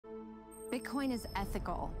Bitcoin is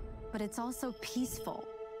ethical, but it's also peaceful.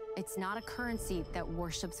 It's not a currency that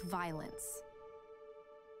worships violence.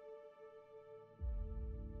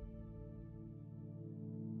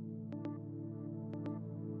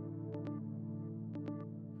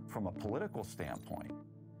 From a political standpoint,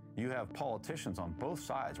 you have politicians on both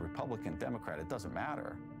sides, Republican, Democrat, it doesn't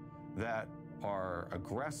matter, that are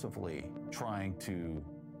aggressively trying to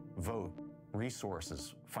vote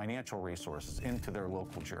resources, financial resources, into their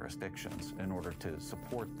local jurisdictions in order to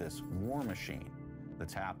support this war machine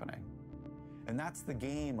that's happening. And that's the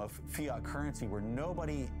game of fiat currency, where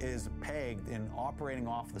nobody is pegged in operating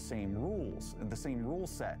off the same rules, and the same rule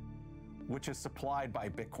set, which is supplied by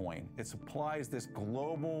Bitcoin. It supplies this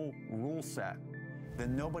global rule set that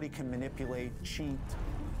nobody can manipulate, cheat,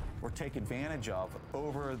 or take advantage of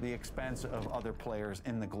over the expense of other players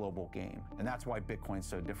in the global game. And that's why Bitcoin's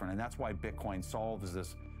so different. And that's why Bitcoin solves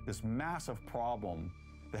this massive problem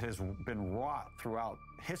that has been wrought throughout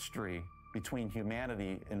history between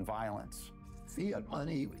humanity and violence. Fiat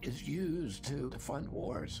money is used to fund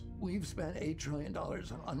wars. We've spent $8 trillion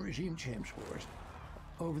on regime change wars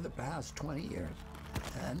over the past 20 years.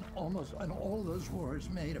 And all of those wars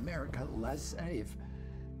made America less safe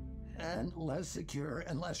and less secure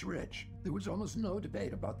and less rich. There was almost no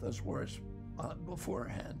debate about those wars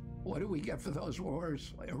beforehand. What do we get for those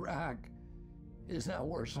wars? Iraq is now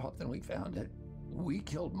worse off than we found it. We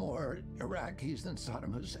killed more Iraqis than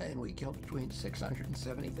Saddam Hussein. We killed between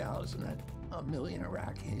 670,000 and 1 million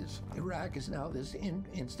Iraqis. Iraq is now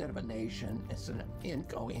instead of a nation, it's an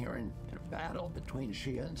incoherent battle between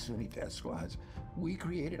Shia and Sunni death squads. We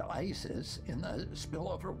created ISIS in the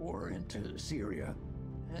spillover war into Syria,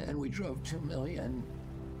 and we drove 2 million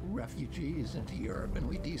refugees into Europe, and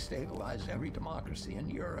we destabilized every democracy in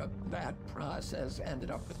Europe. That process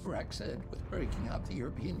ended up with Brexit, with breaking up the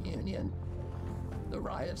European Union. The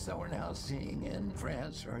riots that we're now seeing in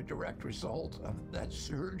France are a direct result of that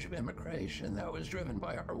surge of immigration that was driven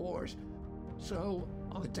by our wars. So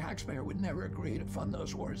the taxpayer would never agree to fund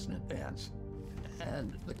those wars in advance.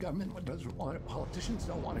 And the government doesn't want it, politicians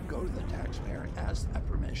don't want to go to the taxpayer and ask that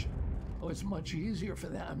permission. So it's much easier for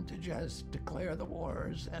them to just declare the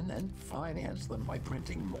wars and then finance them by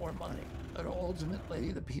printing more money. But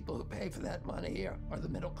ultimately, the people who pay for that money are the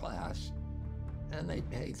middle class, and they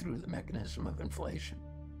pay through the mechanism of inflation.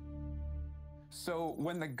 So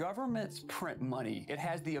when the governments print money, it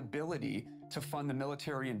has the ability to fund the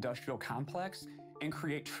military-industrial complex and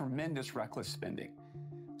create tremendous reckless spending.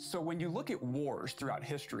 So when you look at wars throughout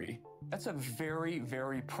history, that's a very,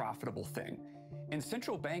 very profitable thing. And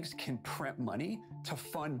central banks can print money to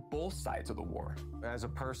fund both sides of the war. As a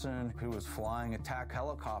person who was flying attack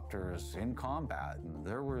helicopters in combat,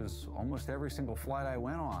 there was almost every single flight I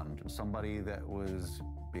went on, somebody that was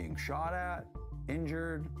being shot at,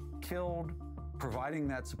 injured, killed. Providing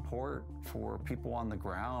that support for people on the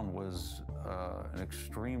ground was an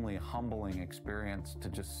extremely humbling experience to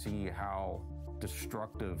just see how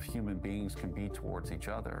destructive human beings can be towards each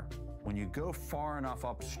other. When you go far enough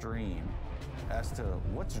upstream as to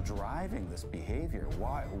what's driving this behavior,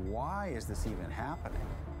 why is this even happening?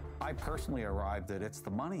 I personally arrived that it's the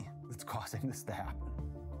money that's causing this to happen.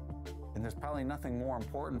 And there's probably nothing more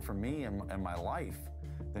important for me in my life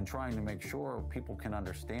than trying to make sure people can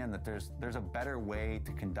understand that there's a better way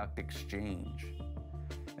to conduct exchange.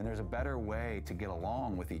 And there's a better way to get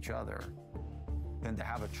along with each other than to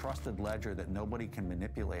have a trusted ledger that nobody can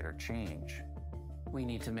manipulate or change. We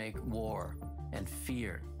need to make war and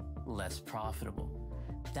fear less profitable.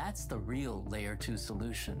 That's the real layer 2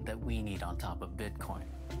 solution that we need on top of Bitcoin.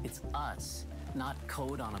 It's us, not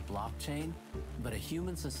code on a blockchain, but a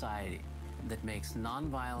human society that makes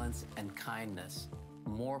nonviolence and kindness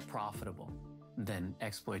more profitable than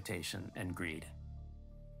exploitation and greed.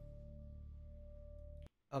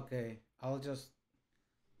 Okay, I'll just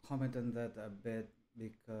comment on that a bit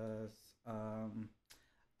because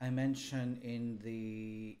I mentioned in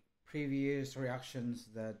the previous reactions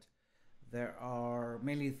that there are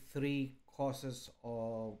mainly 3 causes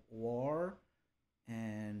of war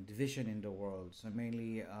and division in the world. So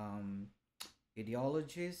mainly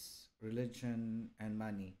ideologies, religion, and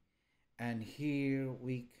money. And here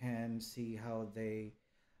we can see how they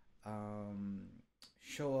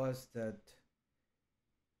show us that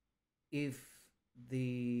if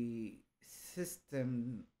the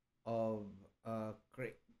system of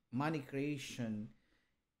money creation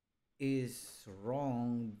is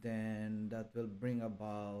wrong, then that will bring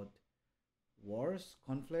about wars,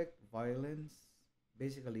 conflict, violence,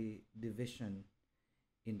 basically division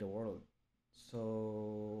in the world.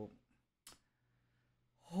 So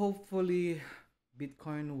hopefully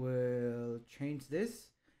Bitcoin will change this,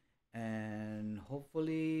 and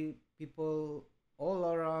hopefully people all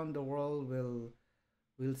around the world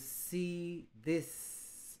will see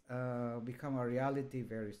this become a reality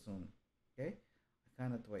very soon. Okay, I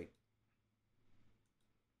cannot wait.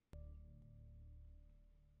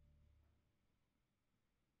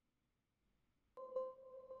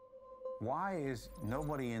 Why is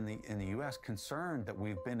nobody in the U.S. concerned that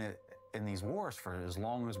we've been in these wars for as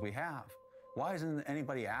long as we have? Why isn't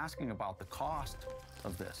anybody asking about the cost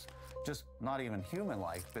of this? Just not even human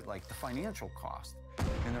life, but like the financial cost.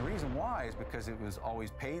 And the reason why is because it was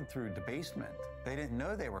always paid through debasement. They didn't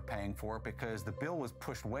know they were paying for it because the bill was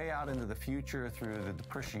pushed way out into the future through the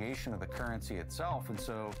depreciation of the currency itself. And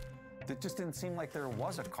so it just didn't seem like there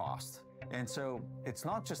was a cost. And so it's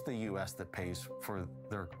not just the U.S. that pays for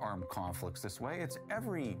their armed conflicts this way. It's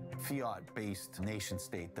every fiat-based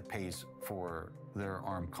nation-state that pays for their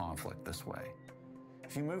armed conflict this way.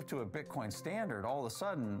 If you move to a Bitcoin standard, all of a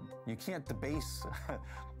sudden, you can't debase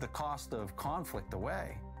the cost of conflict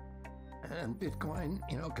away. And Bitcoin,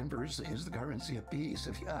 conversely, is the currency of peace.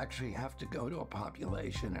 If you actually have to go to a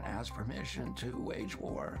population and ask permission to wage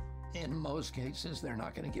war, in most cases, they're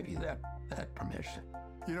not going to give you that permission.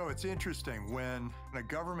 It's interesting when a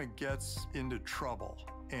government gets into trouble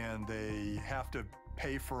and they have to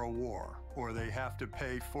pay for a war, or they have to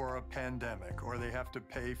pay for a pandemic, or they have to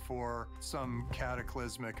pay for some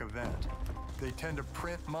cataclysmic event. They tend to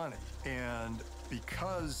print money. And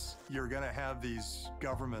because you're going to have these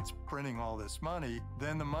governments printing all this money,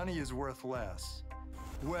 then the money is worth less.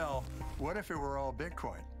 Well, what if it were all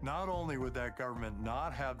Bitcoin? Not only would that government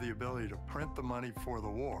not have the ability to print the money for the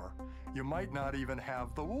war, you might not even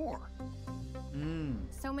have the war.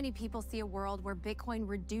 So many people see a world where Bitcoin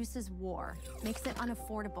reduces war, makes it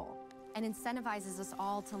unaffordable, and incentivizes us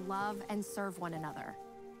all to love and serve one another.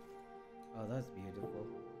 Oh, that's beautiful.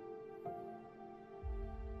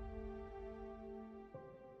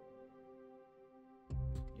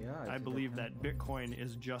 Yeah, I believe that Bitcoin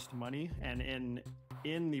is just money, and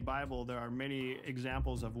in the Bible there are many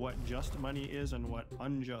examples of what just money is and what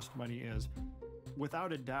unjust money is.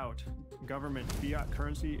 Without a doubt, government fiat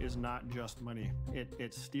currency is not just money.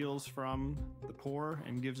 It steals from the poor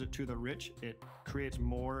and gives it to the rich. It creates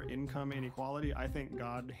more income inequality. I think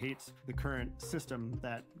God hates the current system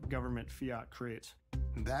that government fiat creates.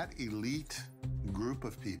 That elite group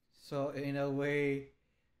of people. So in a way,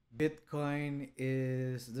 Bitcoin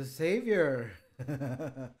is the savior.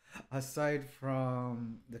 Aside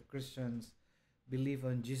from the Christians' belief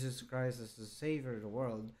on Jesus Christ as the savior of the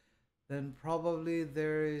world, then probably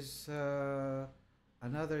there is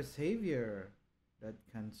another savior that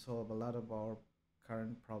can solve a lot of our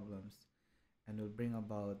current problems and will bring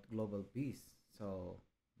about global peace. So,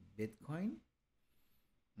 Bitcoin?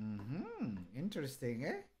 Interesting,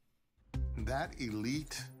 eh? That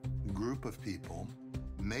elite group of people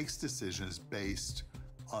makes decisions based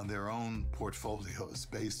on their own portfolios,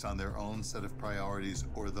 based on their own set of priorities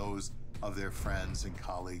or those of their friends and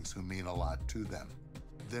colleagues who mean a lot to them.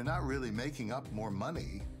 They're not really making up more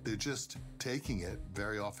money. They're just taking it,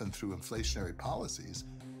 very often through inflationary policies,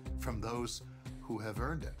 from those who have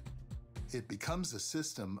earned it. It becomes a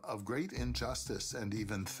system of great injustice and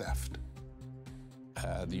even theft.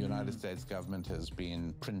 The United States government has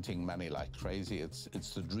been printing money like crazy.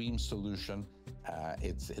 It's the dream solution.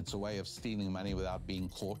 It's a way of stealing money without being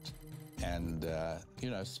caught. And,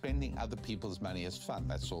 spending other people's money is fun.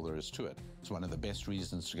 That's all there is to it. It's one of the best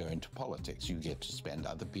reasons to go into politics. You get to spend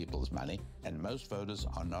other people's money. And most voters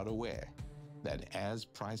are not aware that as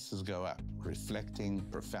prices go up, reflecting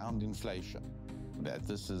profound inflation, that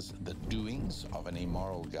this is the doings of an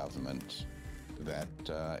immoral government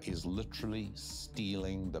that is literally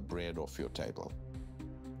stealing the bread off your table.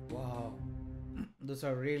 Wow. Those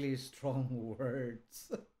are really strong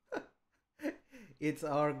words. It's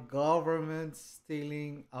our government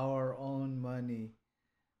stealing our own money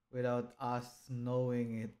without us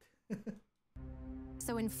knowing it.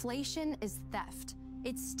 So inflation is theft.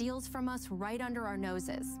 It steals from us right under our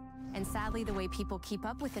noses. And sadly, the way people keep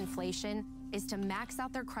up with inflation is to max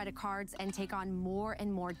out their credit cards and take on more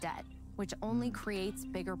and more debt, which only creates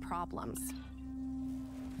bigger problems.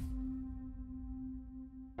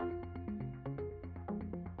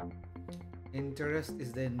 Interest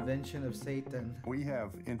is the invention of Satan. We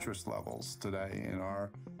have interest levels today in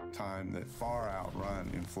our time that far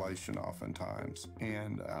outrun inflation oftentimes.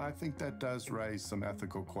 And I think that does raise some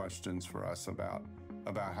ethical questions for us about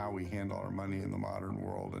how we handle our money in the modern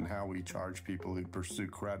world and how we charge people who pursue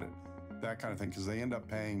credit, that kind of thing, because they end up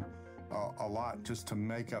paying a lot just to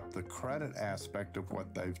make up the credit aspect of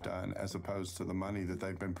what they've done as opposed to the money that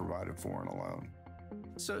they've been provided for in a loan.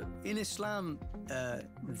 So in Islam,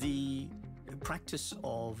 the practice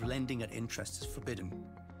of lending at interest is forbidden.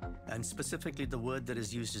 And specifically, the word that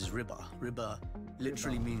is used is riba. Riba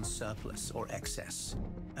literally means surplus or excess.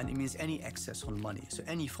 And it means any excess on money. So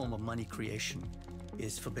any form of money creation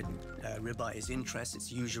is forbidden. Riba is interest,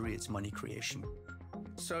 it's usury, it's money creation.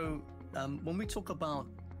 So when we talk about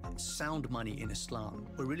sound money in Islam,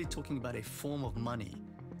 we're really talking about a form of money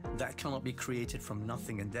that cannot be created from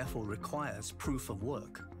nothing and therefore requires proof of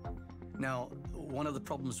work. Now, one of the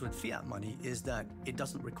problems with fiat money is that it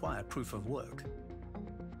doesn't require proof of work.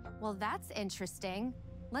 Well, that's interesting.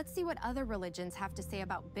 Let's see what other religions have to say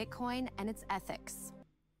about Bitcoin and its ethics.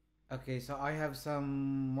 Okay, so I have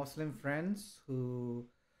some Muslim friends who,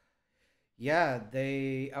 yeah,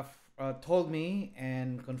 they have told me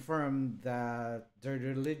and confirmed that their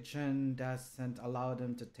religion doesn't allow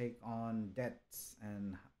them to take on debts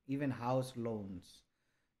and even house loans.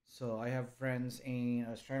 So I have friends in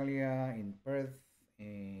Australia, in Perth,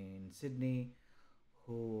 in Sydney,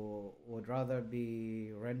 who would rather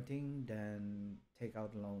be renting than take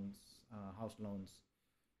out loans, house loans,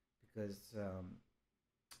 because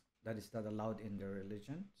that is not allowed in their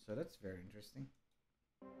religion. So that's very interesting.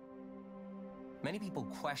 Many people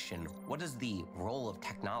question, what is the role of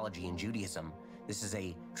technology in Judaism? This is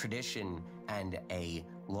a tradition and a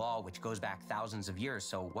law which goes back thousands of years,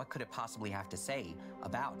 so what could it possibly have to say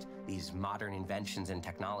about these modern inventions and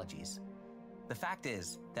technologies? The fact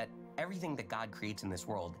is that everything that God creates in this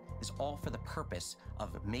world is all for the purpose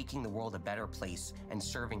of making the world a better place and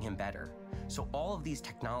serving Him better. So all of these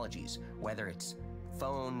technologies, whether it's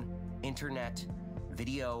phone, internet,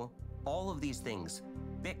 video, all of these things,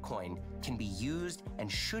 Bitcoin can be used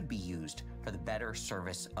and should be used for the better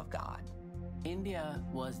service of God. India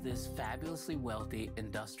was this fabulously wealthy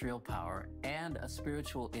industrial power and a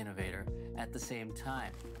spiritual innovator at the same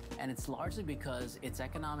time. And it's largely because its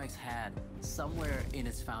economics had somewhere in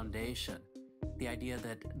its foundation the idea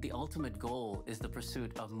that the ultimate goal is the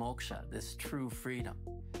pursuit of moksha, this true freedom.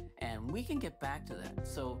 And we can get back to that.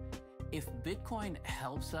 So if Bitcoin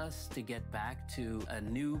helps us to get back to a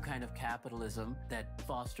new kind of capitalism that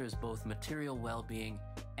fosters both material well-being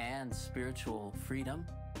and spiritual freedom,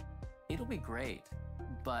 it'll be great.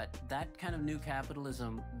 But that kind of new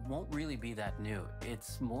capitalism won't really be that new.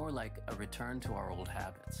 It's more like a return to our old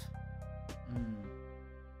habits.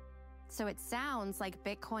 So it sounds like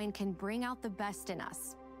Bitcoin can bring out the best in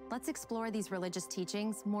us. Let's explore these religious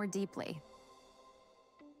teachings more deeply.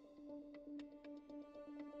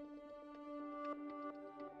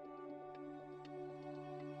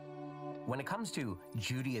 When it comes to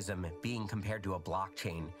Judaism being compared to a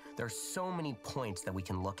blockchain, there are so many points that we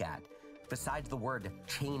can look at. Besides the word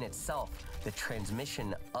chain itself, the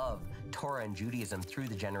transmission of Torah and Judaism through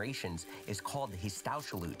the generations is called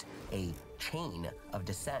histaushlut, a chain of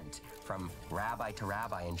descent from rabbi to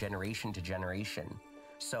rabbi and generation to generation.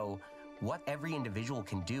 So what every individual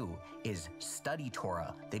can do is study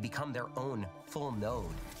Torah. They become their own full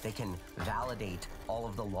node. They can validate all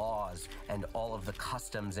of the laws and all of the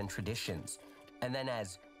customs and traditions. And then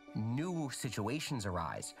as new situations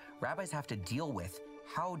arise, rabbis have to deal with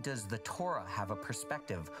how does the Torah have a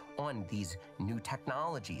perspective on these new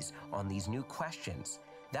technologies, on these new questions?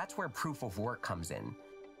 That's where proof of work comes in.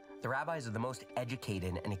 The rabbis are the most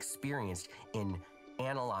educated and experienced in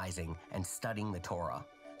analyzing and studying the Torah.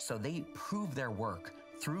 So they prove their work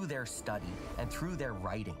through their study and through their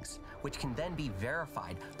writings, which can then be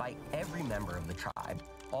verified by every member of the tribe.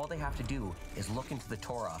 All they have to do is look into the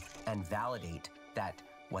Torah and validate that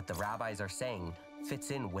what the rabbis are saying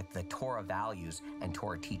fits in with the Torah values and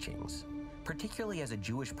Torah teachings. Particularly as a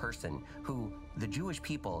Jewish person who the Jewish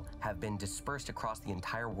people have been dispersed across the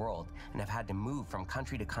entire world and have had to move from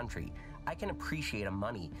country to country, I can appreciate a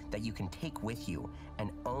money that you can take with you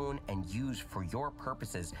and own and use for your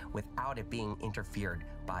purposes without it being interfered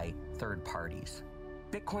by third parties.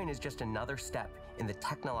 Bitcoin is just another step in the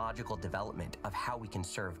technological development of how we can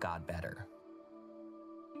serve God better.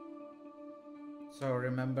 So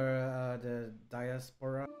remember the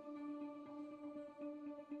diaspora?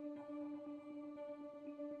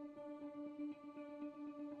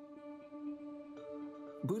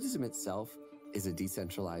 Buddhism itself is a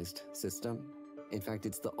decentralized system. In fact,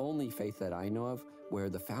 it's the only faith that I know of where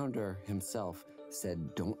the founder himself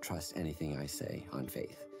said, "Don't trust anything I say on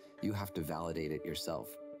faith. You have to validate it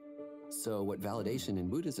yourself." So what validation in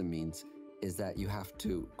Buddhism means is that you have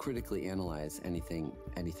to critically analyze anything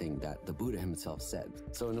that the Buddha himself said.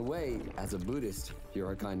 So in a way, as a Buddhist,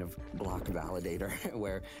 you're a kind of block validator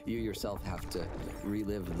where you yourself have to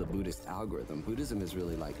relive the Buddhist algorithm. Buddhism is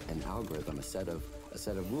really like an algorithm, a set of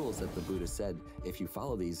rules that the Buddha said, if you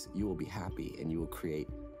follow these, you will be happy and you will create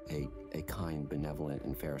a kind, benevolent,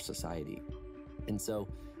 and fair society. And so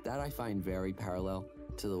that I find very parallel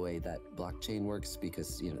to the way that blockchain works,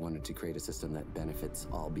 because wanted to create a system that benefits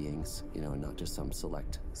all beings, and not just some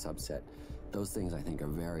select subset. Those things I think are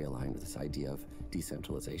very aligned with this idea of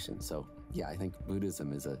decentralization. So yeah, I think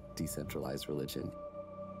Buddhism is a decentralized religion.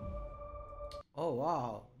 Oh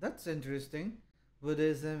wow, that's interesting.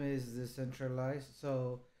 Buddhism is decentralized,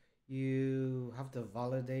 so you have to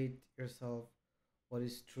validate yourself what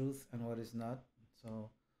is truth and what is not.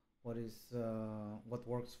 So what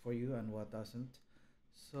works for you and what doesn't.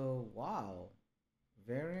 So wow,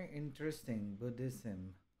 very interesting,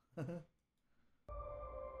 Buddhism.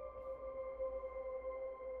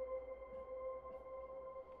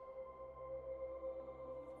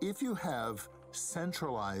 If you have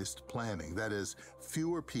centralized planning, that is,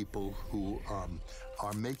 fewer people who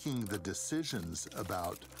are making the decisions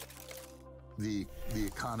about the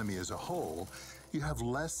economy as a whole, you have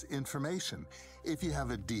less information. If you have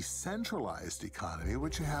a decentralized economy,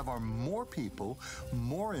 what you have are more people,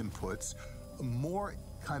 more inputs, more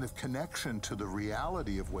kind of connection to the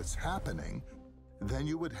reality of what's happening than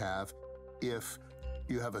you would have if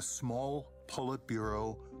you have a small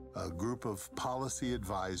Politburo, a group of policy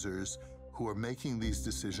advisors who are making these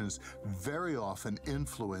decisions, very often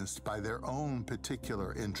influenced by their own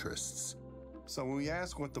particular interests. So when we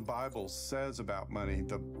ask what the Bible says about money,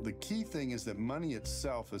 the key thing is that money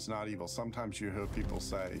itself is not evil. Sometimes you hear people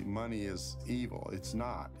say money is evil. It's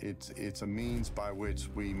not. It's a means by which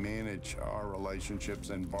we manage our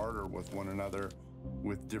relationships and barter with one another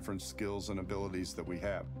with different skills and abilities that we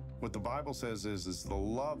have. What the Bible says is the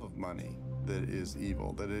love of money that is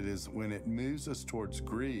evil, that it is when it moves us towards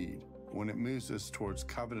greed, when it moves us towards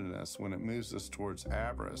covetousness, when it moves us towards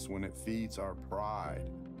avarice, when it feeds our pride,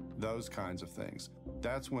 those kinds of things.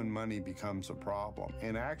 That's when money becomes a problem.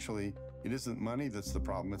 And actually, it isn't money that's the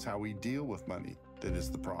problem, it's how we deal with money that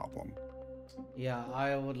is the problem. Yeah,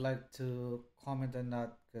 I would like to comment on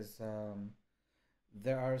that because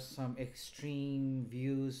there are some extreme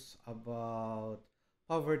views about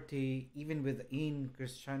poverty even within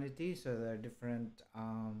Christianity. So there are different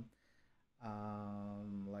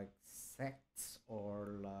like sects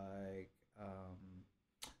or like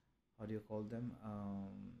how do you call them,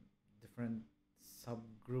 different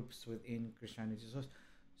subgroups within Christianity.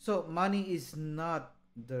 So money is not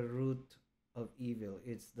the root of evil.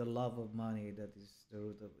 It's the love of money that is the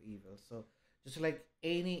root of evil. So just like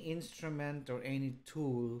any instrument or any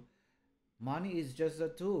tool, money is just a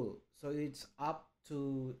tool. So it's up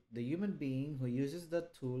to the human being who uses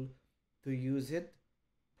that tool to use it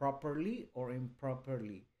properly or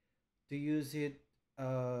improperly, to use it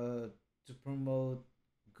to promote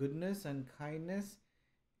goodness and kindness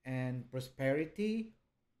and prosperity,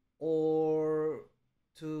 or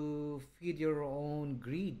to feed your own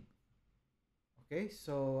greed. Okay,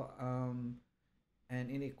 so and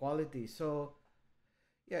inequality. So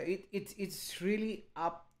yeah, it's really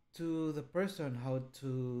up to the person how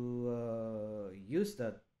to use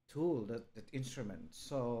that tool, that instrument.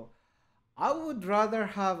 So I would rather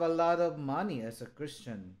have a lot of money as a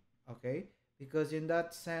Christian, okay? Because in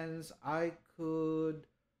that sense, I could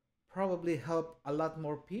probably help a lot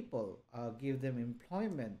more people, give them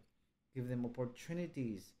employment, give them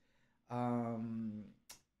opportunities,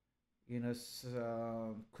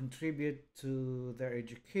 contribute to their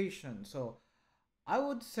education. So I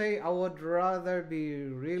would say I would rather be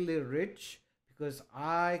really rich because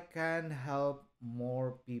I can help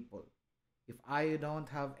more people. If I don't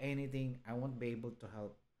have anything, I won't be able to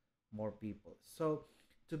help more people. So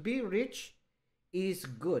to be rich is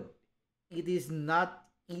good. It is not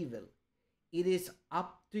evil. It is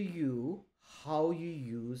up to you how you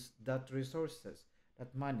use that resources,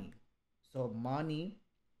 that money. So money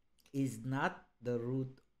is not the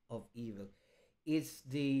root of evil. It's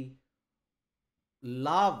the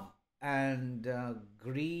love and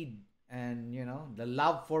greed and the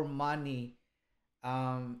love for money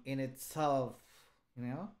in itself,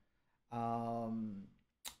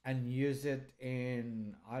 and use it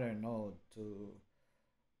in, I don't know, to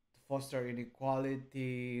foster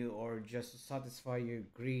inequality or just to satisfy your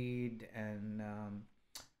greed and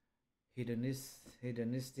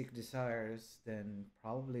hedonistic desires, then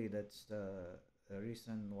probably that's the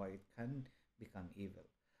reason why it can become evil.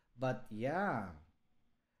 But yeah,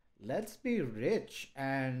 let's be rich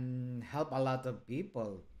and help a lot of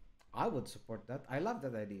people. I would support that. I love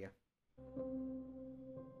that idea.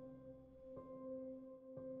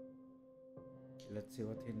 Let's see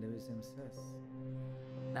what Hinduism says.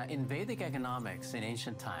 Now, in Vedic economics in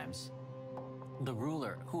ancient times, the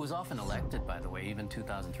ruler, who was often elected, by the way, even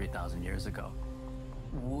 2,000, 3,000 years ago,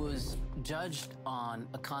 was judged on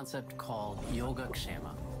a concept called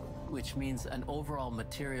Yogakshema, which means an overall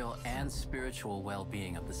material and spiritual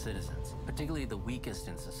well-being of the citizens, particularly the weakest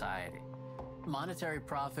in society. Monetary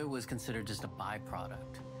profit was considered just a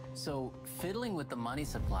byproduct. So fiddling with the money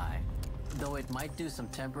supply, though it might do some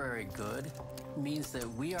temporary good, means that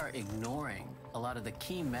we are ignoring a lot of the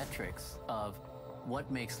key metrics of what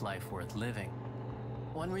makes life worth living.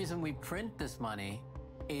 One reason we print this money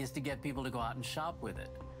is to get people to go out and shop with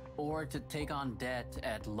it, or to take on debt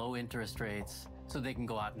at low interest rates so they can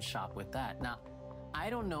go out and shop with that. Now, I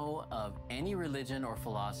don't know of any religion or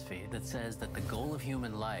philosophy that says that the goal of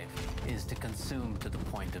human life is to consume to the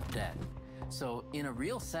point of death. So in a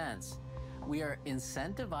real sense, we are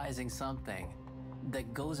incentivizing something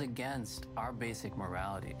that goes against our basic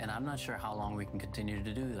morality, and I'm not sure how long we can continue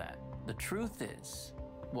to do that. The truth is,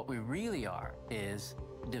 what we really are is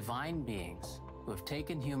divine beings who have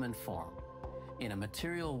taken human form in a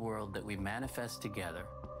material world that we manifest together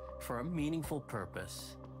for a meaningful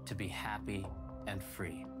purpose, to be happy and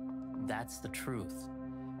free. That's the truth,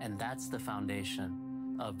 and that's the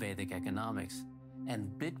foundation of Vedic economics.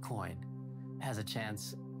 And Bitcoin has a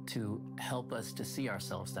chance to help us to see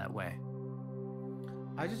ourselves that way.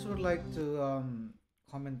 I just would like to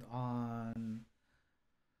comment on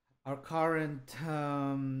our current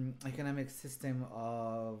economic system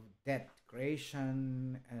of debt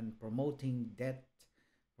creation and promoting debt,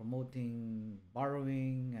 promoting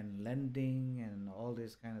borrowing and lending and all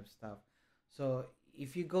this kind of stuff. So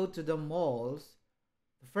if you go to the malls,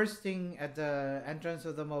 the first thing at the entrance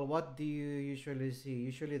of the mall, what do you usually see?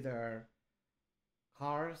 Usually there are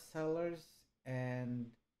car sellers,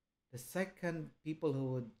 and the second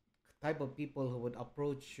type of people who would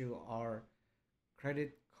approach you are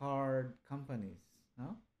credit card companies,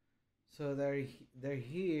 no? So they're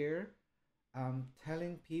here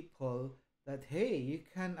telling people that, hey, you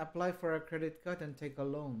can apply for a credit card and take a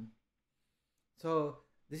loan. So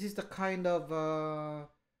this is the kind of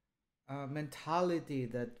mentality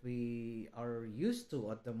that we are used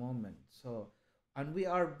to at the moment. So, and we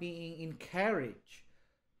are being encouraged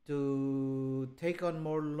to take on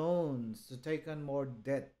more loans, to take on more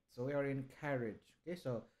debt. So we are encouraged. Okay,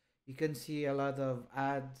 so you can see a lot of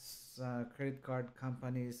ads, credit card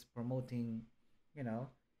companies promoting, you know,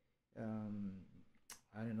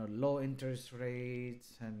 I don't know, low interest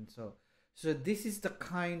rates, and so this is the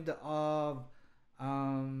kind of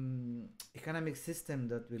economic system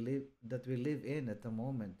that we live in at the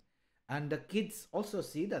moment. And the kids also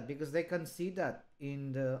see that because they can see that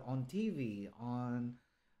on TV, on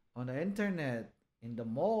the internet, in the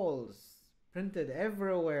malls, printed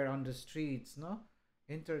everywhere on the streets, no?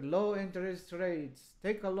 Low interest rates,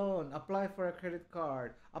 take a loan, apply for a credit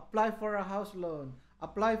card, apply for a house loan,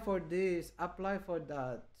 apply for this, apply for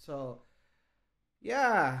that. So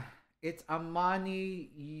yeah, it's a money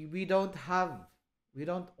we don't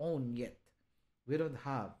own yet. We don't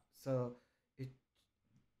have. So I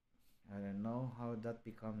don't know how that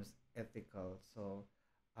becomes ethical. So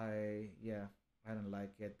I don't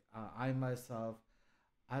like it. I myself,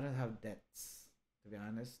 I don't have debts, to be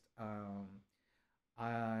honest.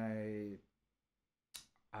 I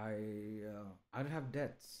don't have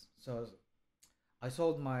debts. So I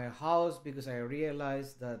sold my house because I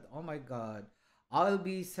realized that, oh my God, I'll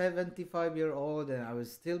be 75-year-old and I will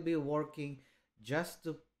still be working just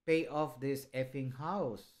to pay off this effing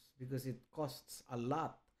house because it costs a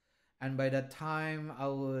lot. And by the time I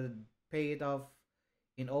would pay it off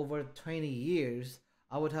in over 20 years,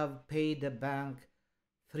 I would have paid the bank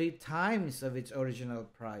 3 times of its original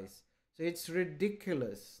price. So it's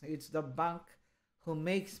ridiculous. It's the bank who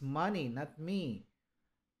makes money, not me.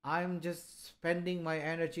 I'm just spending my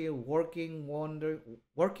energy working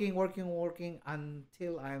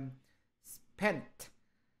until I'm spent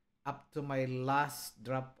up to my last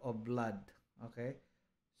drop of blood. Okay?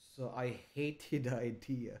 So I hated the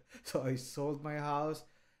idea. So I sold my house,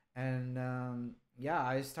 and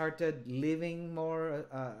I started living more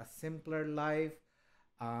a simpler life,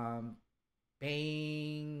 buying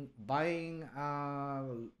a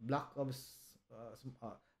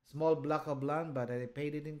small block of land, but I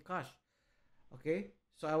paid it in cash. Okay,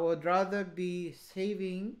 so I would rather be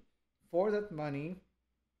saving for that money,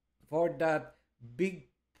 for that big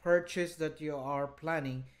purchase that you are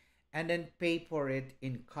planning, and then pay for it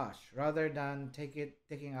in cash rather than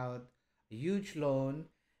taking out a huge loan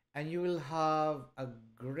and you will have a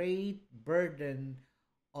great burden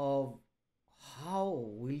of how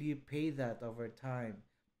will you pay that over time,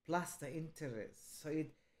 plus the interest. So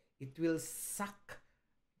it will suck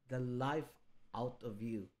the life out of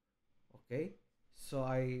you. Okay, so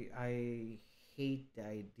I hate the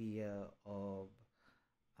idea of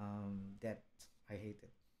debt. I hate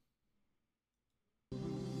it.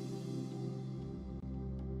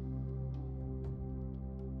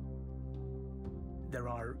 There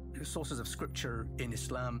are sources of scripture in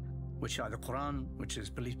Islam, which are the Quran, which is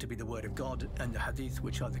believed to be the word of God, and the Hadith,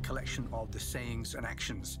 which are the collection of the sayings and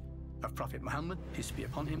actions of Prophet Muhammad, peace be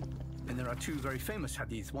upon him. And there are two very famous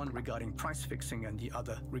Hadith, one regarding price fixing and the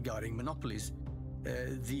other regarding monopolies.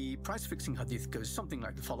 The price fixing Hadith goes something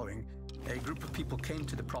like the following. A group of people came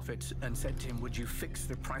to the Prophet and said to him, would you fix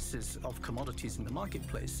the prices of commodities in the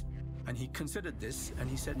marketplace? And he considered this and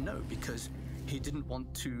he said no, because he didn't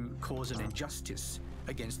want to cause an injustice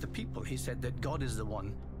against the people. He said that God is the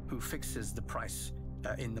one who fixes the price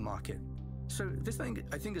in the market. So this thing,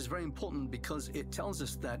 I think, is very important because it tells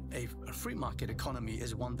us that a free market economy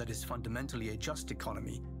is one that is fundamentally a just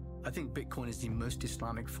economy. I think Bitcoin is the most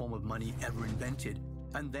Islamic form of money ever invented,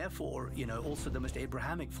 and therefore, also the most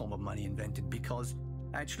Abrahamic form of money invented, because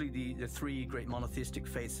actually the three great monotheistic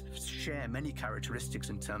faiths share many characteristics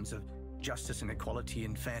in terms of justice and equality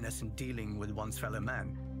and fairness and dealing with one's fellow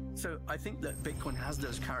man. So I think that Bitcoin has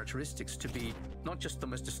those characteristics to be not just the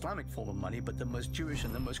most Islamic form of money, but the most Jewish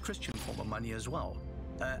and the most Christian form of money as well.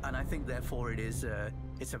 And I think therefore it's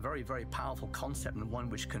a very, very powerful concept, and one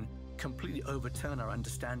which can completely overturn our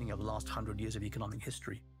understanding of the last 100 years of economic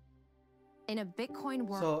history. In a Bitcoin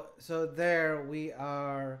world. So there we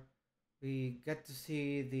get to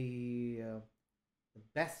see the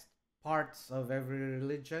best parts of every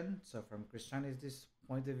religion. So from Christianity's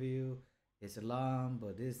point of view, Islam,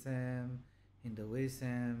 Buddhism,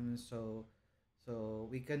 Hinduism. So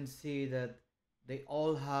we can see that they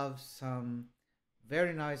all have some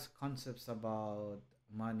very nice concepts about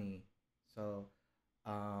money. So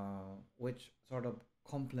which sort of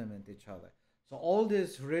complement each other. So all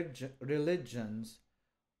these religions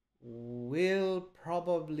will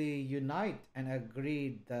probably unite and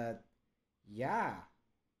agree that, yeah,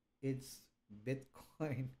 it's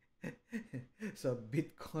Bitcoin. So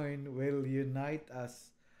Bitcoin will unite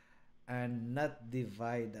us and not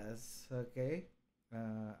divide us, okay,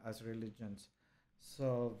 as religions.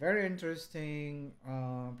 So very interesting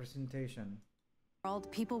presentation.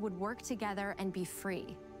 People would work together and be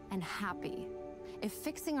free and happy. If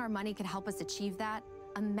fixing our money could help us achieve that,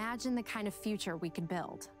 imagine the kind of future we could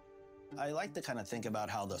build. I like to kind of think about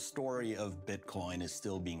how the story of Bitcoin is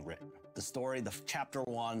still being written. The story, the chapter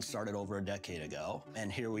 1 started over a decade ago,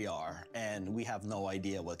 and here we are, and we have no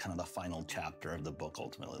idea what kind of the final chapter of the book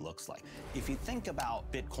ultimately looks like. If you think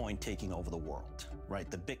about Bitcoin taking over the world,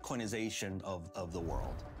 right, the Bitcoinization of the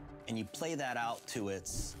world, and you play that out to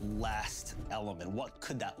its last element, what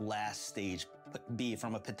could that last stage be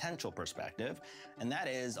from a potential perspective? And that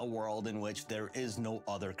is a world in which there is no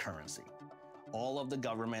other currency. All of the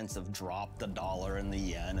governments have dropped the dollar and the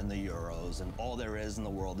yen and the euros, and all there is in the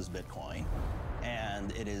world is Bitcoin.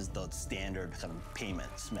 And it is the standard kind of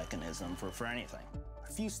payments mechanism for anything.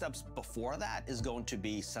 A few steps before that is going to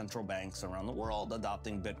be central banks around the world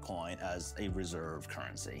adopting Bitcoin as a reserve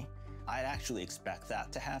currency. I'd actually expect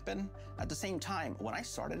that to happen. At the same time, when I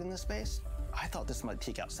started in this space, I thought this might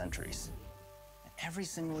take out centuries. Every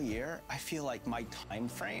single year, I feel like my time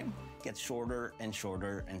frame gets shorter and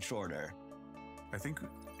shorter and shorter. I think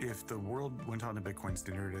if the world went on to Bitcoin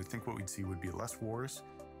standard, I think what we'd see would be less wars.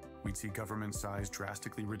 We'd see government size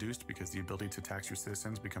drastically reduced because the ability to tax your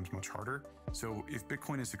citizens becomes much harder. So if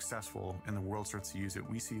Bitcoin is successful and the world starts to use it,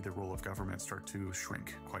 we see the role of government start to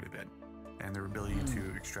shrink quite a bit. And their ability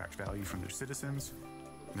to extract value from their citizens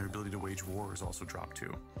and their ability to wage wars also drop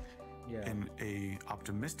too. Yeah. And a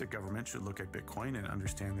optimistic government should look at Bitcoin and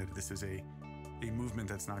understand that this is a movement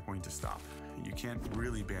that's not going to stop. You can't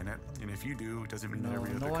really ban it, and if you do, it doesn't mean that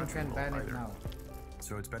every other country will either. No one can ban it now.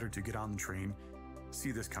 So it's better to get on the train,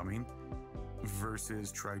 see this coming,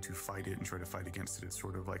 versus try to fight it and try to fight against it. It's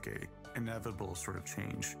sort of like a inevitable sort of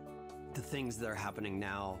change. The things that are happening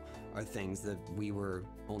now are things that we were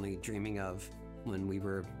only dreaming of when we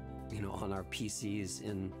were, on our PCs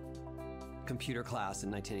in computer class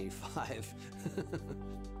in 1985.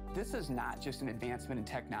 This is not just an advancement in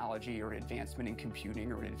technology or an advancement in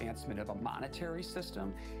computing or an advancement of a monetary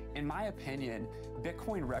system. In my opinion,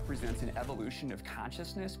 Bitcoin represents an evolution of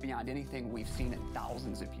consciousness beyond anything we've seen in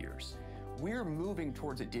thousands of years. we're moving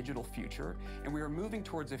towards a digital future, and we are moving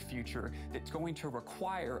towards a future that's going to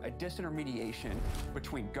require a disintermediation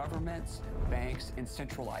between governments, banks, and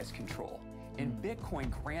centralized control. And Bitcoin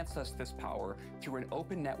grants us this power through an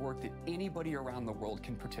open network that anybody around the world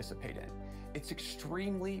can participate in. It's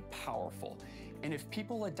extremely powerful. And if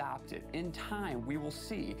people adopt it, in time, we will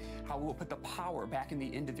see how we'll put the power back in the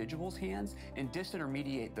individual's hands and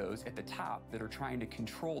disintermediate those at the top that are trying to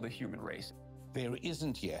control the human race. There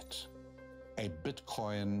isn't yet a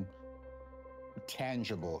Bitcoin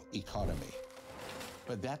tangible economy,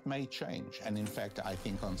 but that may change. And in fact, I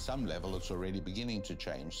think on some level, it's already beginning to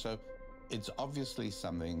change. So it's obviously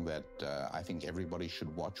something that I think everybody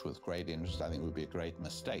should watch with great interest. I think it would be a great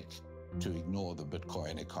mistake to ignore the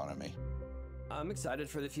Bitcoin economy. I'm excited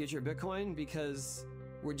for the future of Bitcoin because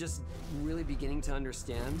we're just really beginning to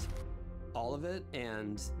understand all of it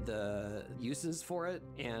and the uses for it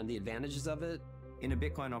and the advantages of it. In a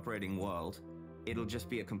Bitcoin operating world, it'll just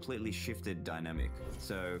be a completely shifted dynamic.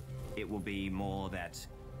 So it will be more that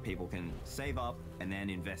people can save up and then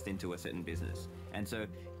invest into a certain business. And so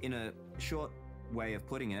in a short way of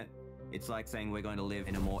putting it, it's like saying we're going to live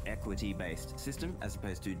in a more equity-based system as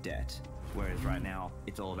opposed to debt. Whereas right now,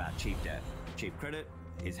 it's all about cheap debt. Cheap credit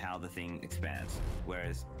is how the thing expands.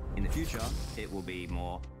 Whereas in the future, it will be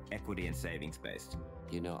more equity and savings based.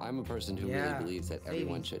 You know, I'm a person who really believes that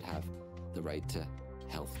everyone should have the right to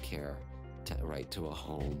health care, right to a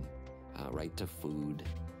home, right to food,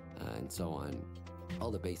 and so on.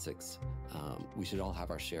 All the basics. We should all have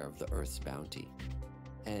our share of the Earth's bounty.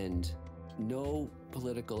 And no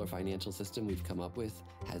political or financial system we've come up with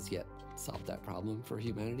has yet solved that problem for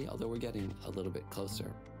humanity, although we're getting a little bit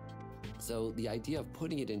closer. So the idea of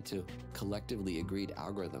putting it into collectively agreed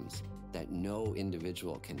algorithms that no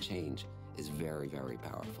individual can change is very, very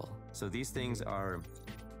powerful. So these things are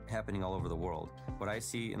happening all over the world. What I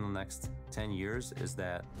see in the next 10 years is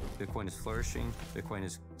that Bitcoin is flourishing. Bitcoin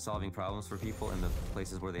is solving problems for people in the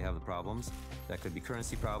places where they have the problems. That could be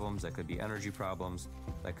currency problems, that could be energy problems,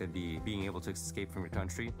 that could be being able to escape from your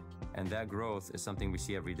country. And that growth is something we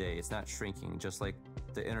see every day. It's not shrinking, just like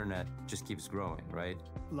the internet just keeps growing, right?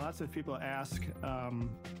 Lots of people ask,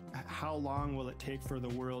 how long will it take for the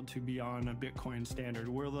world to be on a Bitcoin standard?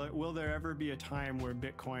 Will there ever be a time where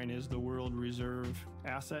Bitcoin is the world reserve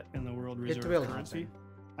asset and the world reserve currency?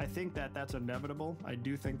 I think that that's inevitable. I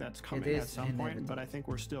do think that's coming at some point, but I think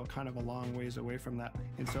we're still kind of a long ways away from that.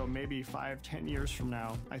 And so maybe 5-10 years from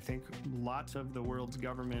now, I think lots of the world's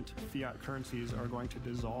government fiat currencies are going to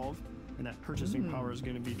dissolve, and that purchasing power is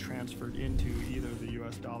going to be transferred into either the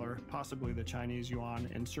US dollar, possibly the Chinese yuan,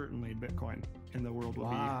 and certainly Bitcoin. And the world will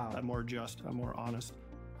be a more just, a more honest,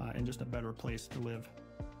 and just a better place to live.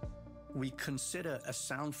 We consider a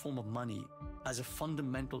sound form of money as a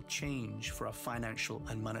fundamental change for our financial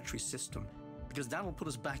and monetary system, because that will put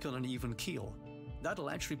us back on an even keel. That'll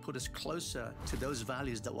actually put us closer to those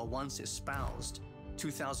values that were once espoused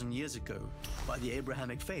 2,000 years ago by the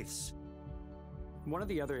Abrahamic faiths. One of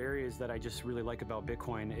the other areas that I just really like about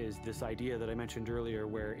Bitcoin is this idea that I mentioned earlier,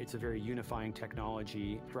 where it's a very unifying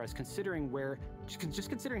technology for us, considering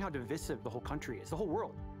how divisive the whole country is, the whole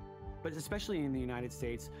world. But especially in the United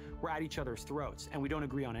States, we're at each other's throats and we don't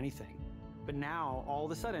agree on anything. But now, all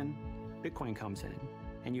of a sudden, Bitcoin comes in,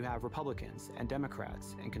 and you have Republicans and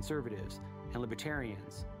Democrats and conservatives and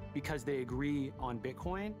libertarians because they agree on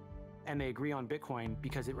Bitcoin, and they agree on Bitcoin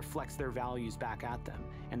because it reflects their values back at them,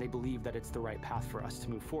 and they believe that it's the right path for us to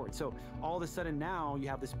move forward. So all of a sudden now, you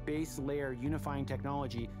have this base layer unifying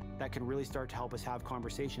technology that can really start to help us have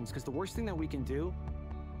conversations, because the worst thing that we can do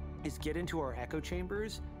is get into our echo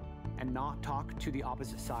chambers and not talk to the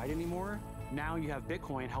opposite side anymore. Now you have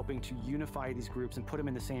Bitcoin helping to unify these groups and put them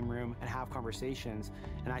in the same room and have conversations.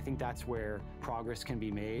 And I think that's where progress can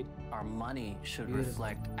be made. Our money should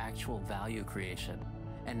reflect actual value creation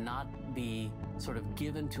and not be sort of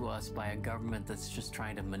given to us by a government that's just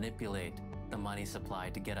trying to manipulate the money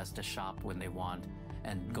supply to get us to shop when they want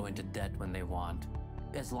and go into debt when they want.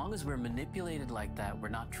 As long as we're manipulated like that, we're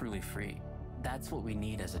not truly free. That's what we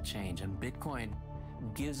need as a change. And Bitcoin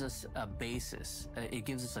gives us a basis. It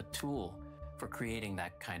gives us a tool for creating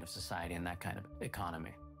that kind of society and that kind of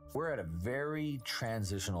economy. We're at a very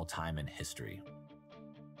transitional time in history.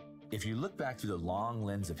 If you look back through the long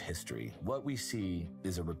lens of history, what we see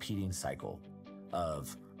is a repeating cycle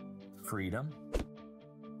of freedom,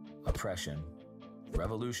 oppression,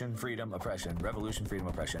 revolution, freedom, oppression, revolution, freedom,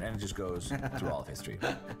 oppression, and it just goes through all of history.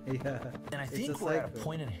 And I think we're at a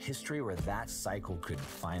point in history where that cycle could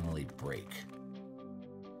finally break.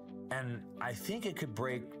 And I think it could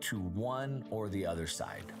break to one or the other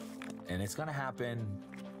side. And it's going to happen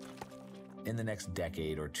in the next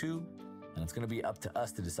decade or two. And it's going to be up to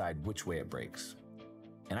us to decide which way it breaks.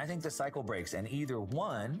 And I think the cycle breaks, and either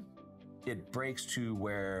one, it breaks to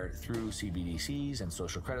where through CBDCs and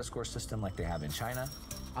social credit score system like they have in China,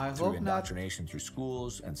 through indoctrination through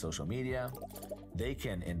schools and social media, they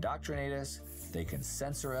can indoctrinate us, they can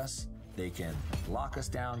censor us, they can lock us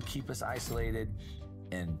down, keep us isolated,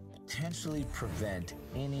 and potentially prevent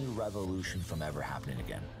any revolution from ever happening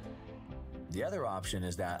again. The other option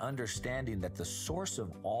is that understanding that the source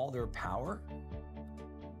of all their power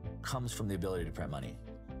comes from the ability to print money.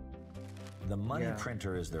 The money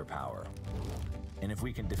printer is their power. And if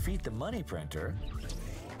we can defeat the money printer,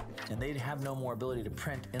 and they'd have no more ability to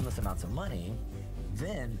print endless amounts of money,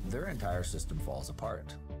 then their entire system falls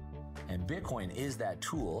apart. And Bitcoin is that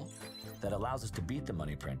tool that allows us to beat the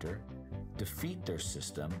money printer, defeat their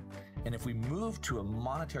system, and if we move to a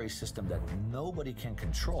monetary system that nobody can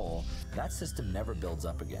control, that system never builds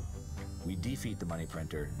up again. We defeat the money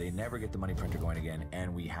printer, they never get the money printer going again,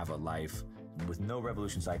 and we have a life with no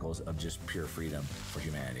revolution cycles of just pure freedom for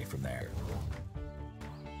humanity from there.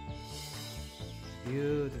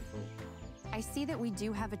 Beautiful. I see that we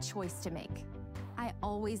do have a choice to make. I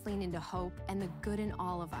always lean into hope and the good in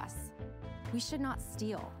all of us. We should not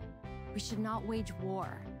steal. We should not wage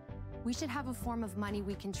war. We should have a form of money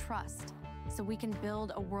we can trust, so we can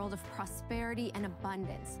build a world of prosperity and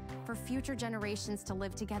abundance for future generations to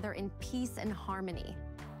live together in peace and harmony.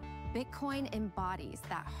 Bitcoin embodies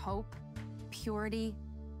that hope, purity,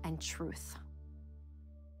 and truth.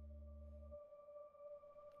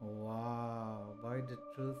 Wow, buy the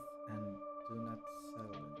truth and do not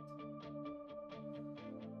sell it.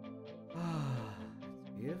 Ah, it's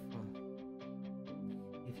beautiful.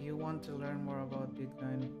 If you want to learn more about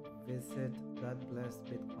Bitcoin, visit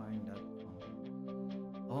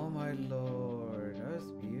godblessbitcoin.com. Oh my lord,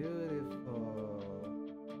 that's beautiful.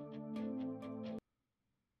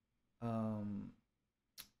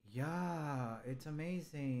 Yeah, it's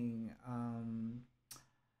amazing.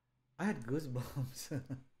 I had goosebumps.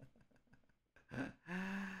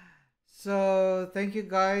 So thank you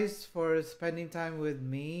guys for spending time with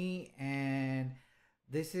me, and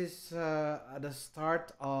this is the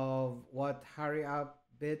start of what Hurry Up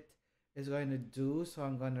Bit is going to do. So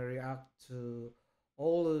I'm going to react to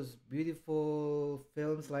all those beautiful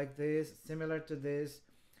films like this, similar to this.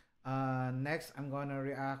 Next, I'm going to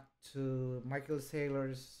react to Michael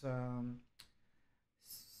Saylor's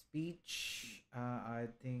speech. I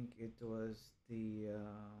think it was the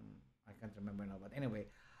I can't remember now, but anyway,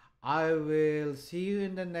 I will see you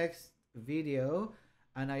in the next video,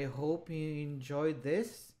 and I hope you enjoyed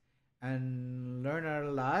this and learn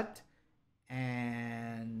a lot.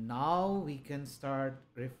 And now we can start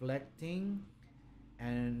reflecting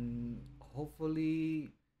and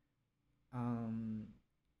hopefully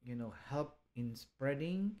help in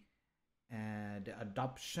spreading the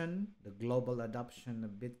adoption, the global adoption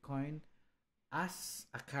of Bitcoin as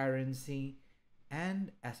a currency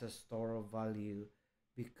and as a store of value,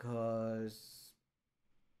 because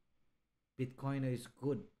Bitcoin is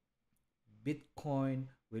good. Bitcoin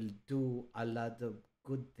will do a lot of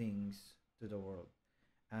good things to the world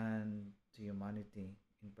and to humanity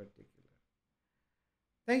in particular.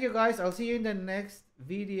 Thank you guys. I'll see you in the next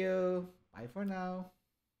video. Bye for now.